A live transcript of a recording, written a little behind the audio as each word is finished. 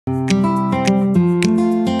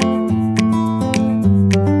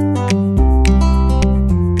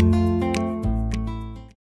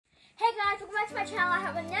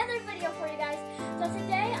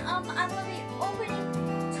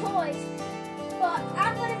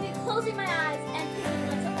closing my eyes and picking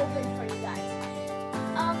one to open for you guys.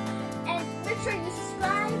 And make sure you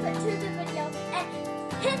subscribe to the video and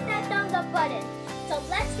hit that thumbs up button. So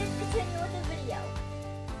let's get continue with the video.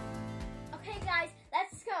 Okay guys,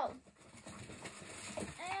 let's go.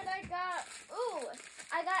 And I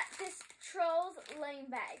got this Trolls Lane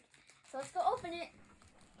bag. So let's go open it.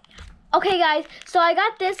 Okay guys, so I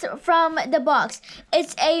got this from the box.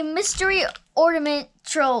 It's a mystery ornament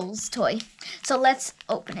Trolls toy. So let's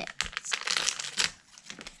open it.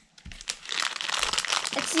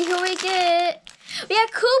 Let's see who we get. We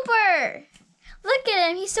got Cooper. Look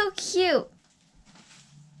at him, he's so cute.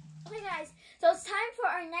 Okay guys, so it's time for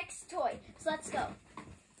our next toy. So let's go.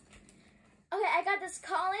 Okay, I got this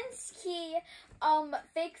Collins Key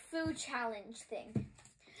fake food challenge thing.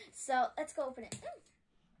 So let's go open it.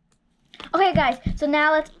 Okay guys, so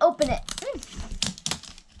now let's open it.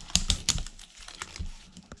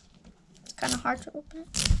 It's kind of hard to open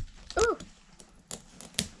it. Ooh.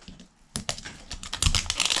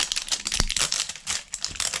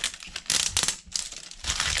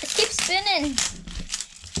 It keeps spinning.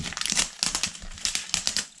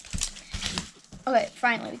 Okay,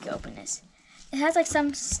 finally we can open this. It has like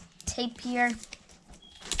some tape here.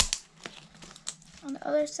 On the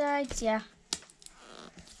other sides, yeah.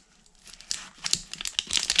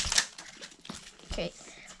 Okay.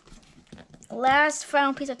 Last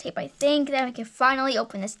final piece of tape, I think. Then we can finally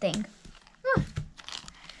open this thing.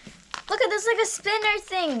 Look at this, like a spinner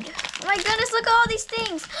thing. Oh my goodness, look at all these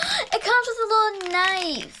things. It comes with a little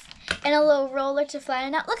knife and a little roller to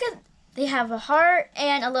flatten out. Look at, they have a heart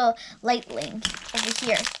and a little light link over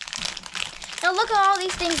here. Now look at all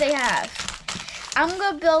these things they have. I'm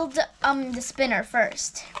gonna build the spinner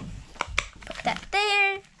first. Put that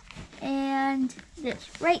there, and this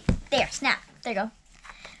right there. Snap. There you go.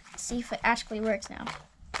 Let's see if it actually works now.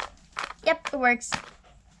 Yep, it works.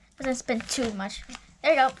 Doesn't spin too much.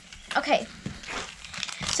 There you go. Okay.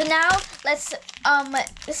 So now let's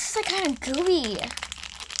this is like kind of gooey.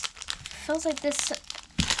 Feels like this.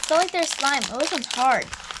 Feel like there's slime. Oh, this one's hard.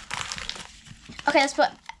 Okay, let's put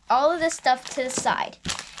all of this stuff to the side.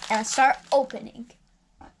 And let's start opening.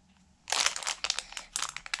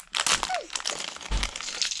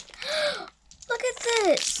 Look at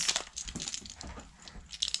this.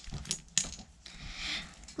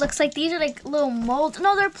 Looks like these are like little molds.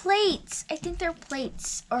 No, they're plates. I think they're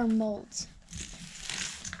plates or molds.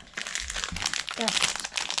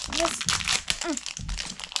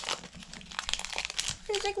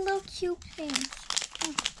 There's like little cute things.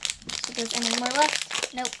 So there's any more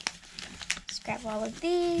left? Nope. Let's grab all of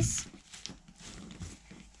these.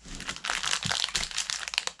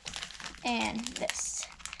 And this.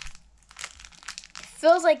 It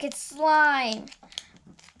feels like it's slime.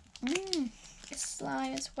 It's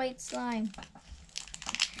slime, it's white slime.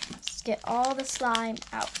 Let's get all the slime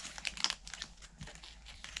out.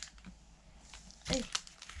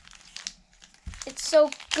 It's so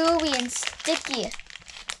gooey and sticky.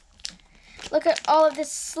 Look at all of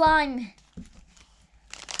this slime.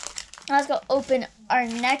 Now let's go open our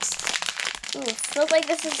next. Ooh, it feels like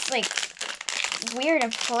this is like weird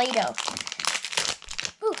and Play-Doh.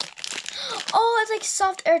 Ooh. Oh, it's like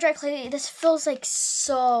soft air dry clay. This feels like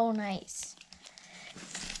so nice.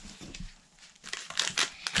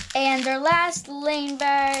 And our last blind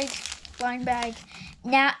bag.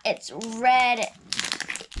 Now it's red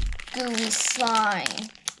gooey slime.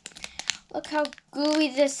 Look how gooey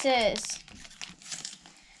this is.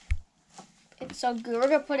 It's so good. We're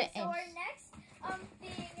gonna put it in. So our next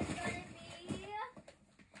thing is gonna be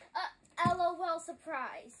a LOL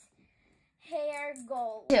surprise. Hair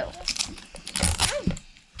gold.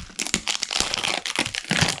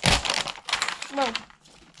 Whoa.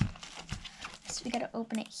 So we gotta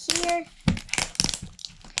open it here.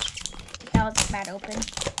 That was bad open.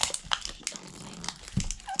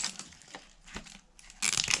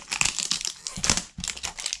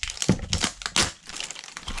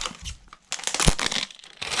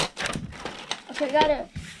 Okay, we got it.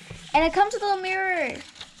 And it comes with a little mirror.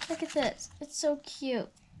 Look at this. It's so cute.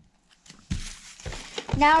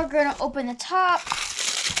 Now we're gonna open the top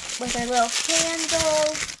with a little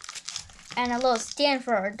handle and a little stand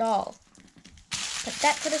for our doll. Put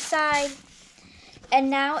that to the side. And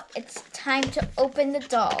now it's time to open the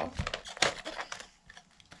doll.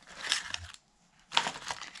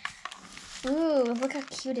 Ooh, look how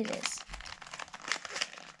cute it is.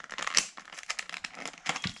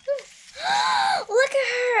 Look at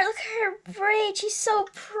her. Look at her braid. She's so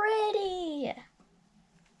pretty.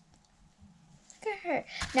 Look at her.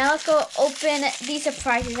 Now let's go open the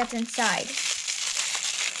surprises that's inside.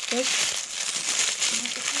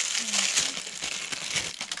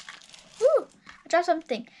 have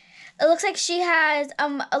something. It looks like she has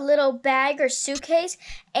a little bag or suitcase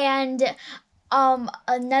and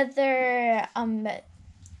another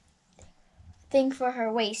thing for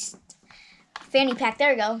her waist. Fanny pack.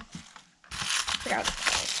 There we go.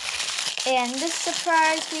 And this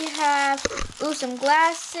surprise we have some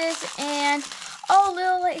glasses and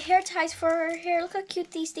little like hair ties for her hair. Look how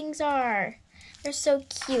cute these things are. They're so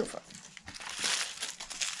cute.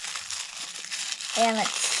 And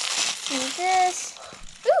let's see this.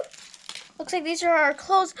 Ooh! Looks like these are our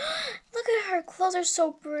clothes. Look at her clothes are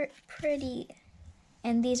so pretty.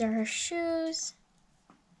 And these are her shoes.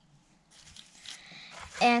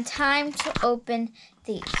 And time to open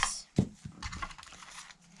these.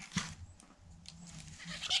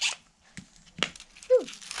 Ooh.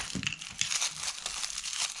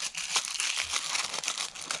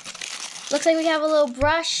 Looks like we have a little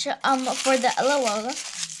brush for the logo.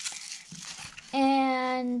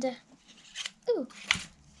 And ooh.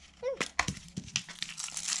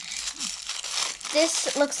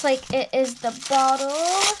 This looks like it is the bottle.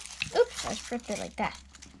 Oops, I just ripped it like that.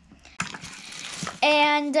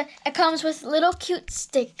 And it comes with little cute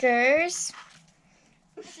stickers.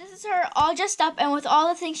 This is her all dressed up and with all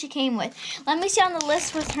the things she came with. Let me see on the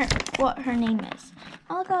list with her what her name is.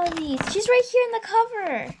 Oh, look at all these. She's right here in the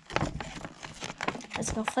cover.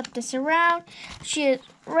 Let's go flip this around. She is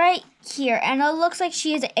right here, and it looks like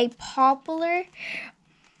she is a popular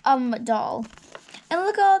doll. And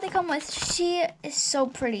look at all they come with. She is so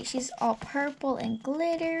pretty. She's all purple and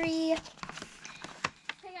glittery.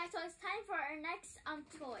 Okay guys, so it's time for our next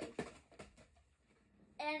toy.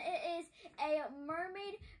 And it is a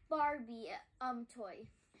mermaid Barbie toy.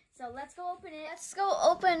 So let's go open it. Let's go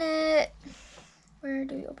open it. Where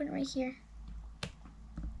do we open it? Right here.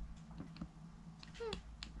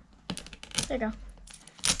 There you go.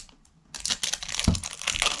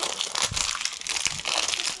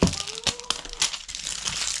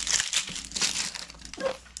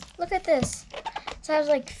 Look at this. It has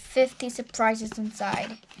like 50 surprises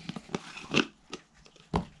inside.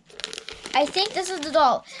 I think this is the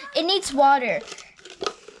doll. It needs water.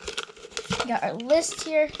 We got our list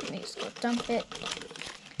here. Let me just go dump it.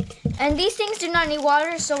 And these things do not need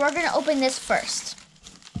water, so we're going to open this first.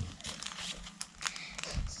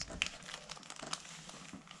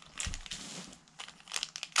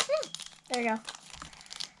 There we go.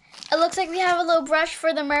 It looks like we have a little brush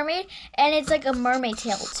for the mermaid, and it's like a mermaid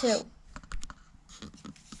tail too.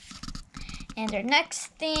 And our next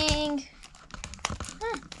thing,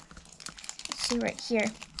 let's see right here.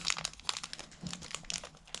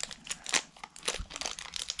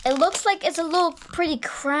 It looks like it's a little pretty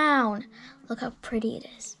crown. Look how pretty it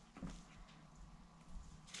is.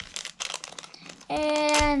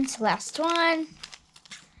 And last one.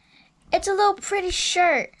 It's a little pretty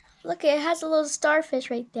shirt. Look, it has a little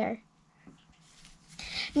starfish right there.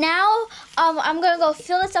 Now, I'm gonna go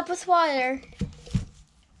fill this up with water.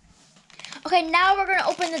 Okay, now we're gonna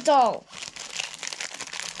open the doll.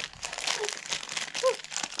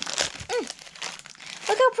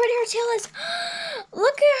 Look how pretty her tail is.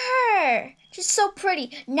 Look at her. She's so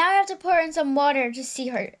pretty. Now I have to pour in some water to see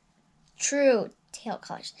her true tail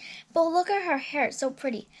colors. But look at her hair. It's so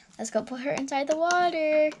pretty. Let's go put her inside the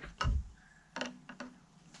water.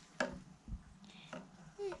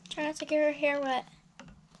 Try not to get her hair wet.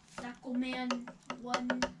 Aquaman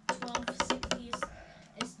 11260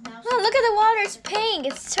 is now. Oh, look at the water. It's pink.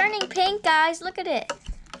 It's turning pink, guys. Look at it.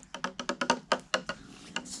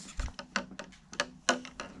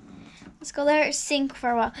 Let's go let her sink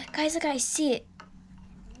for a while. Guys, look, I see it.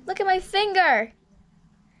 Look at my finger.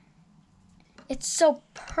 It's so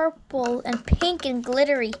purple and pink and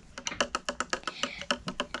glittery.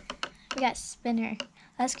 We got spinner.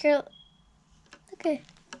 Let's go. Look at.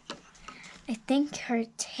 I think her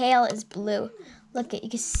tail is blue. Look at, you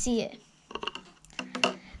can see it.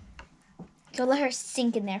 Go let her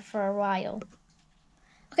sink in there for a while.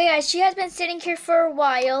 Okay guys, she has been sitting here for a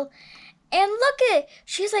while. And look at it,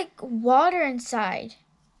 she has like water inside.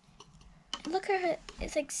 Look at her,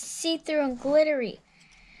 it's like see-through and glittery.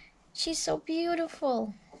 She's so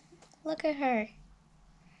beautiful. Look at her.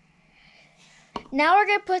 Now we're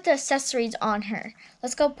gonna put the accessories on her.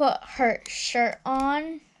 Let's go put her shirt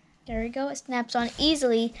on. There we go, it snaps on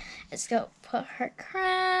easily. Let's go put her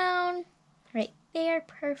crown right there,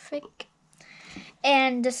 perfect.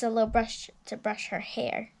 And just a little brush to brush her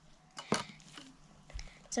hair.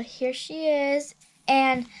 So here she is.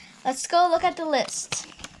 And let's go look at the list.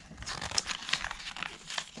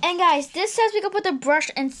 And guys, this says we can put the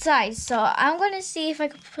brush inside. So I'm going to see if I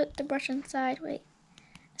can put the brush inside. Wait,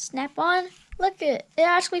 snap on. Look at it, it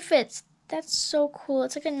actually fits. That's so cool.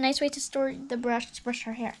 It's like a nice way to store the brush to brush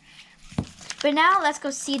our hair. But now let's go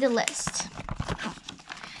see the list.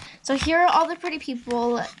 So here are all the pretty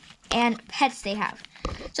people and pets they have.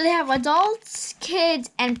 So they have adults, kids,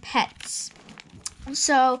 and pets.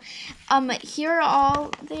 So here are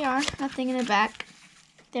all they are. Nothing in the back.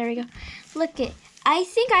 There we go. Look it. I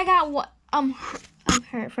think I got what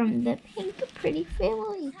her from the Pink Pretty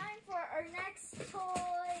Family. Time for our next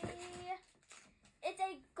toy. It's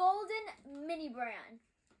a golden mini brand.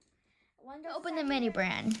 Open the mini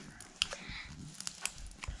brand.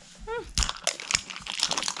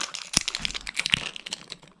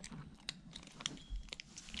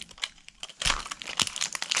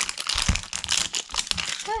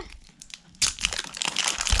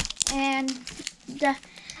 And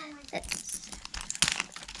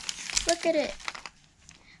look at it.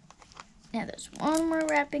 Now there's one more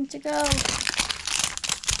wrapping to go.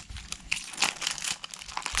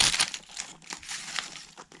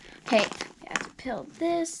 Okay, you have to peel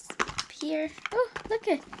this up here. Oh, look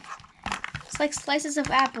it. It's like slices of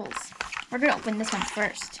apples. We're gonna open this one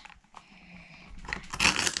first.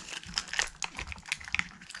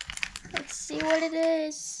 Let's see what it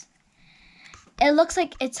is. It looks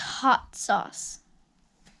like it's hot sauce.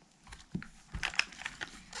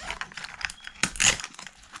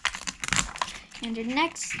 And the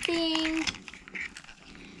next thing,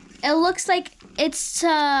 it looks like it's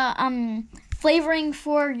flavoring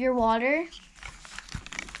for your water.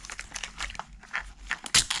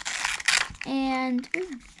 And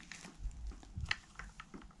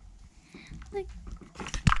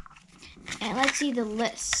let's see the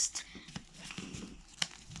list.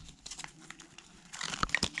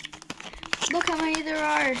 Look how many there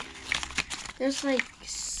are. There's like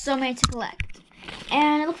so many to collect.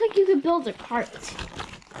 And it looks like you could build a cart.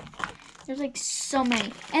 There's like so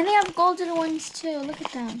many. And they have golden ones too. Look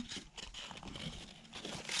at them.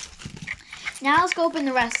 Now let's go open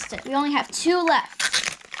the rest. We only have 2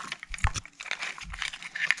 left.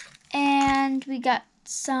 And we got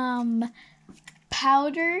some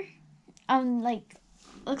powder. Like,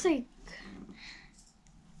 looks like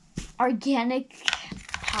organic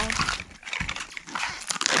powder.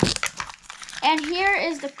 And here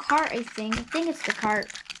is the cart, I think. I think it's the cart.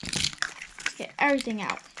 Let's get everything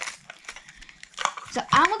out. So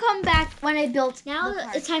I'm gonna come back when I build. Now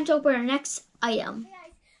it's time to open our next item. Hey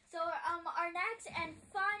guys, so our next and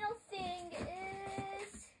final thing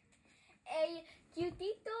is a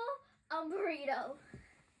cutito burrito.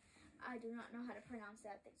 I do not know how to pronounce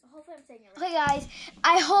that thing, so hopefully I'm saying it right. Okay guys,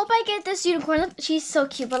 I hope I get this unicorn. Look, she's so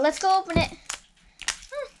cute, but let's go open it.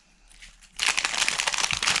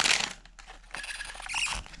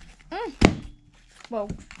 Whoa.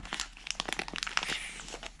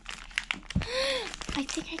 I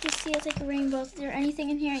think I can see it's like a rainbow. Is there anything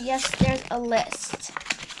in here? Yes, there's a list.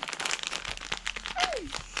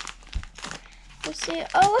 Let's see.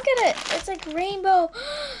 Oh, look at it. It's like rainbow.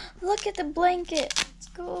 Look at the blanket. Let's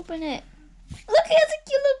go open it. Look, it has a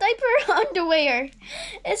cute little diaper underwear.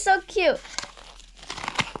 It's so cute.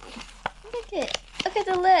 Look at it. Look at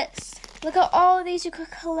the list. Look at all of these you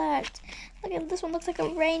could collect. Look at this one, looks like a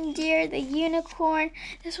reindeer, the unicorn.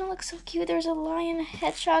 This one looks so cute. There's a lion, a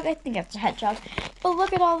hedgehog. I think that's a hedgehog. But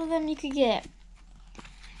look at all of them you could get.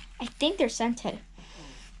 I think they're scented.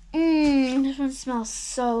 This one smells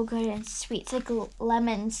so good and sweet. It's like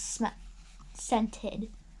lemon scented.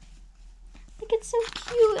 Look, it's so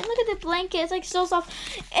cute. And look at the blanket. It's like so soft.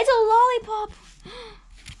 It's a lollipop. Oh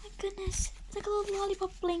my goodness. It's like a little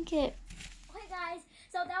lollipop blanket. Okay guys,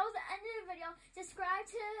 so that was the end of the video. Subscribe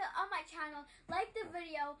to my channel, like the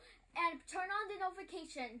video, and turn on the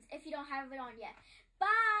notifications if you don't have it on yet.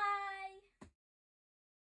 Bye!